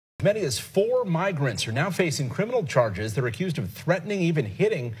Many as 4 migrants are now facing criminal charges. They're accused of threatening, even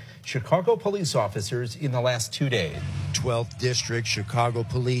hitting Chicago police officers in the last 2 days. 12th District Chicago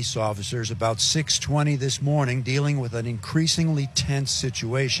police officers about 6:20 this morning dealing with an increasingly tense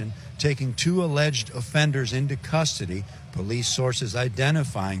situation, taking 2 alleged offenders into custody, police sources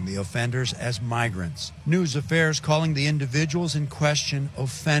identifying the offenders as migrants. News Affairs calling the individuals in question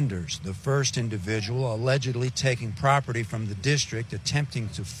offenders. The first individual allegedly taking property from the district, attempting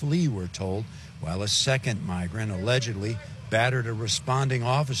to flee, we're told, while a second migrant allegedly battered a responding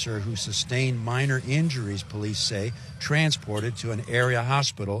officer who sustained minor injuries, police say, transported to an area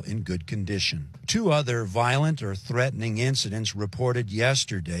hospital in good condition. 2 other violent or threatening incidents reported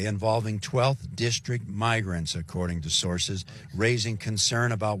yesterday involving 12th District migrants, according to sources, raising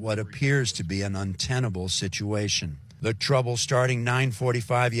concern about what appears to be an untenable situation. The trouble starting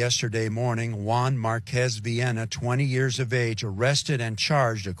 9:45 yesterday morning. Juan Marquez Viena, 20 years of age, arrested and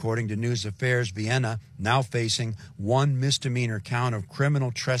charged, according to News Affairs. Viena now facing 1 misdemeanor count of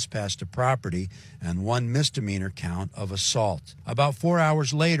criminal trespass to property and 1 misdemeanor count of assault. About 4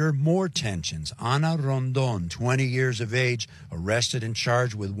 hours later, more tensions. Ana Rondon, 20 years of age, arrested and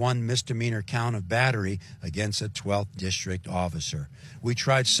charged with 1 misdemeanor count of battery against a 12th District officer. We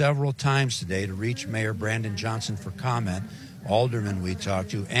tried several times today to reach Mayor Brandon Johnson for comment. Aldermen we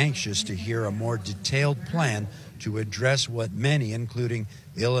talked to anxious to hear a more detailed plan to address what many, including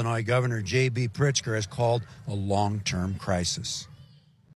Illinois Governor J.B. Pritzker, has called a long-term crisis.